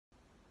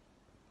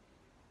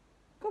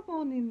Good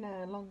morning,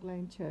 Long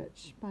Lane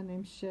Church. My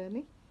name's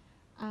Shirley,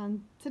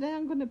 and today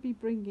I'm going to be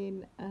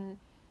bringing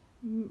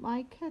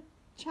Micah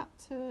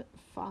chapter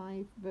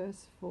 5,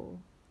 verse 4.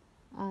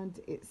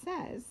 And it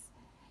says,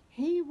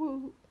 "He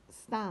will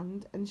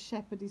stand and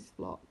shepherd his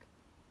flock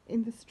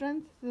in the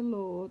strength of the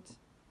Lord,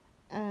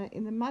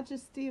 in the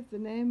majesty of the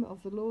name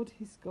of the Lord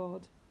his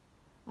God,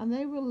 and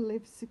they will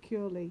live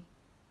securely,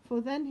 for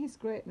then his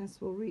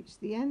greatness will reach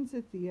the ends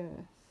of the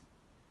earth."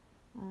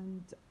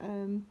 And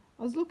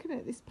I was looking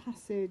at this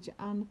passage,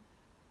 and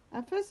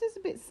at first I was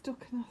a bit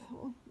stuck, and I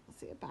thought,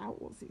 what's it about?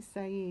 What's it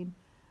saying?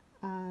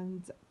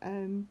 And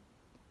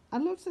I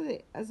looked at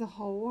it as a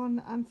whole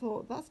and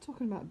thought, that's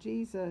talking about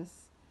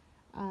Jesus,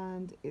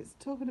 and it's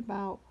talking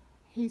about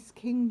his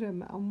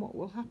kingdom and what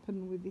will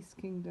happen with this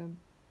kingdom.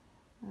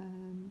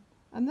 And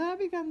then I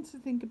began to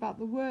think about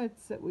the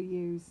words that were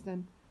used,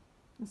 and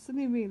I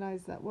suddenly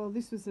realised that, well,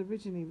 this was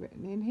originally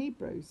written in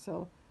Hebrew,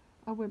 so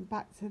I went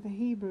back to the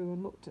Hebrew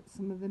and looked at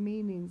some of the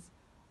meanings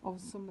of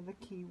some of the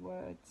key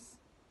words.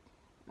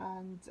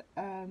 And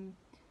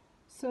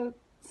so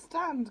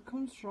stand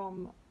comes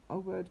from a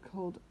word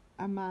called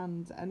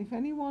amand, and if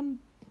anyone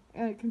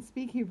can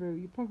speak Hebrew,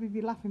 you'd probably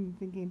be laughing and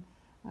thinking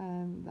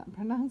that I'm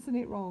pronouncing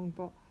it wrong,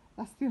 but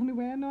that's the only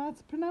way I know how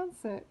to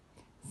pronounce it.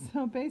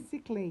 So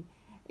basically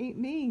it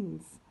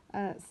means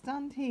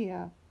stand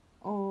here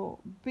or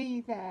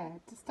be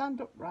there, to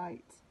stand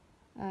upright.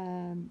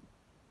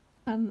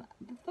 And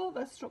the thought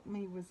that struck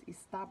me was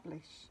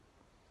establish.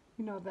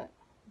 You know, that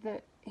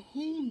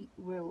he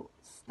will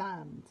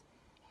stand.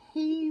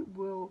 He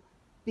will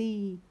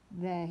be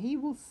there. He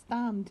will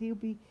stand. He'll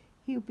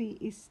be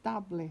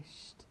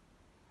established.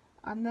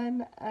 And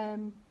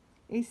then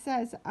he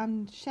says,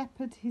 and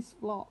shepherd his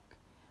flock.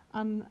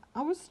 And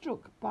I was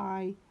struck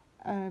by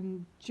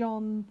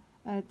John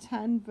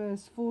 10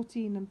 verse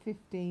 14 and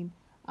 15.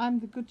 I'm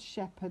the good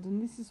shepherd,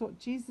 and this is what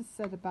Jesus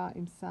said about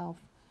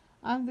himself.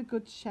 I'm the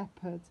good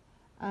shepherd.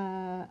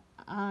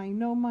 I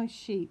know my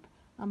sheep,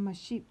 and my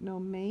sheep know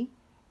me,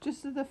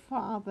 just as the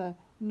Father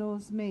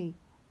knows me,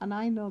 and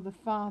I know the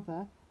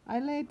Father. I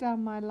lay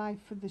down my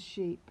life for the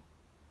sheep.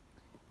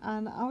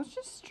 And I was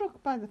just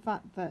struck by the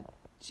fact that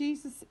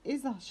Jesus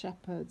is our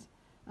shepherd,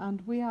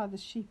 and we are the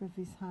sheep of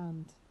his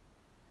hand.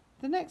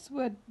 The next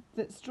word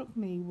that struck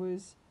me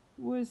was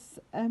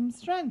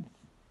strength,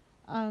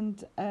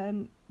 and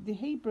the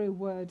Hebrew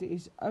word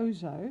is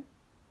ozi.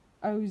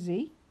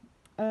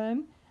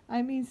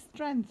 I mean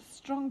strength,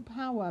 strong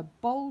power,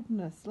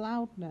 boldness,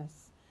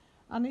 loudness.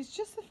 And it's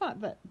just the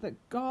fact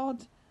that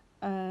God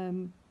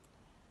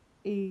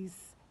is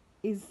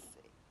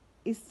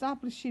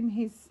establishing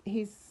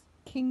his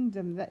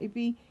kingdom, that it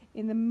be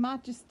in the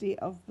majesty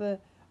of the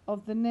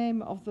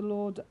name of the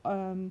Lord,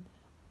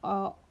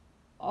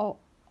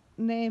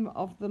 name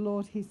of the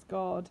Lord his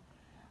God.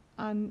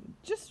 And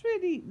just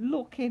really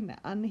looking,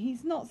 and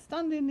he's not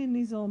standing in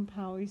his own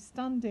power, he's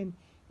standing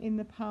in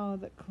the power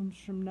that comes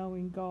from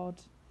knowing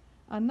God.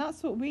 And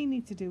that's what we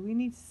need to do. We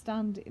need to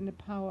stand in the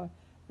power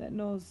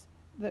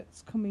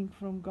that's coming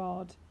from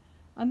God.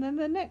 And then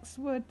the next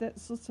word that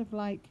sort of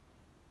like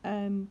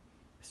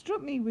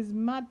struck me was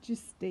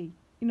majesty.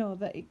 You know,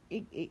 that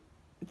it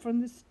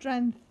from the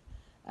strength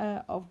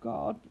of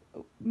God,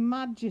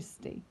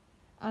 majesty.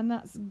 And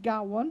that's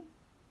Gawan,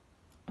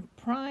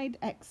 pride,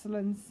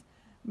 excellence,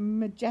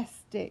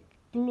 majestic,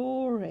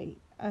 glory,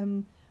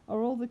 are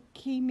all the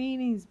key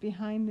meanings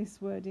behind this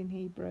word in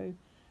Hebrew.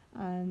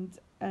 And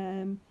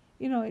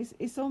you know,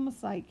 it's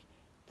almost like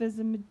there's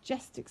a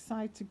majestic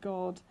side to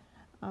God,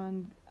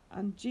 and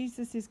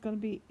Jesus is going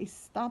to be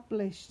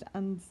established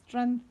and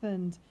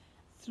strengthened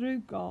through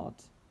God.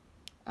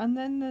 And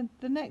then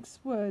the next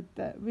word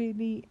that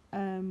really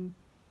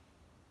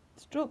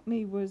struck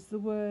me was the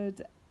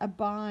word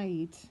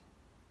abide.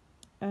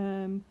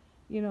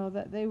 You know,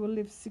 that they will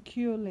live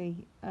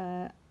securely,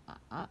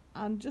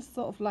 and just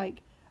sort of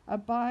like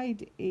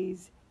abide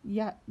is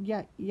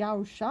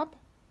yaushab,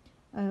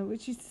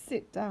 which is to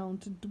sit down,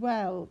 to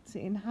dwell, to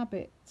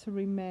inhabit, to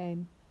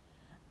remain.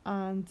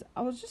 And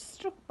I was just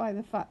struck by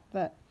the fact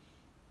that,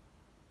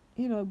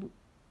 you know,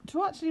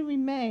 to actually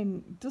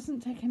remain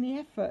doesn't take any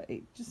effort.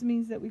 It just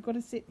means that we've got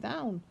to sit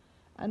down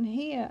and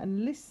hear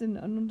and listen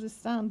and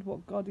understand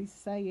what God is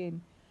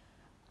saying.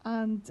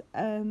 And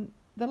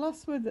the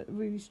last word that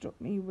really struck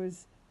me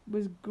was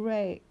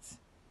great,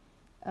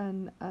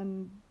 and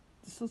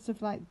sort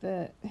of like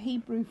the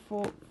Hebrew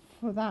for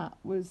that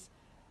was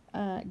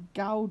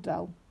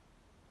gaudel,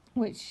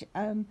 which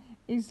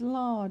is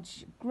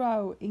large,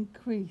 grow,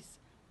 increase,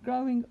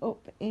 growing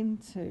up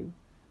into.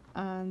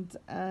 And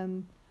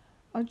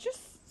I'm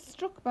just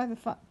struck by the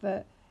fact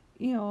that,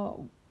 you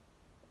know,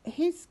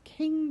 his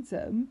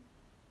kingdom,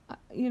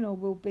 you know,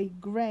 will be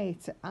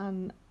great,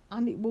 and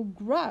it will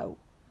grow.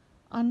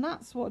 And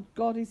that's what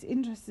God is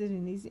interested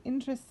in. He's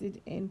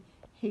interested in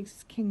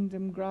his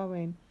kingdom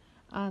growing,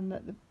 and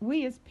that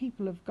we as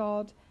people of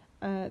God,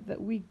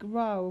 that we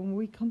grow and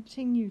we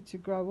continue to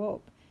grow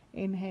up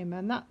in him.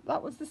 And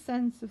that was the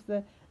sense of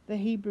the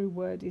Hebrew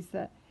word, is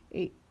that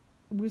it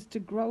was to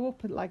grow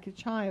up like a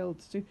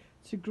child,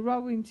 to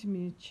grow into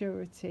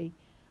maturity.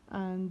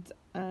 And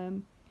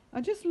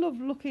I just love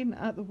looking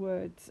at the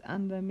words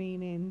and their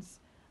meanings,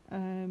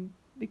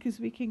 because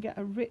we can get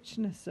a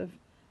richness of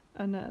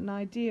an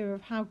idea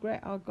of how great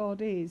our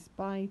God is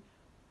by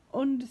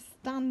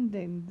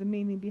understanding the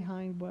meaning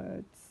behind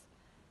words.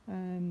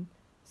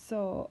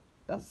 So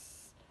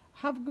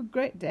have a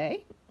great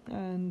day,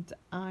 and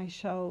I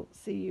shall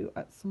see you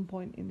at some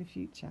point in the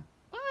future.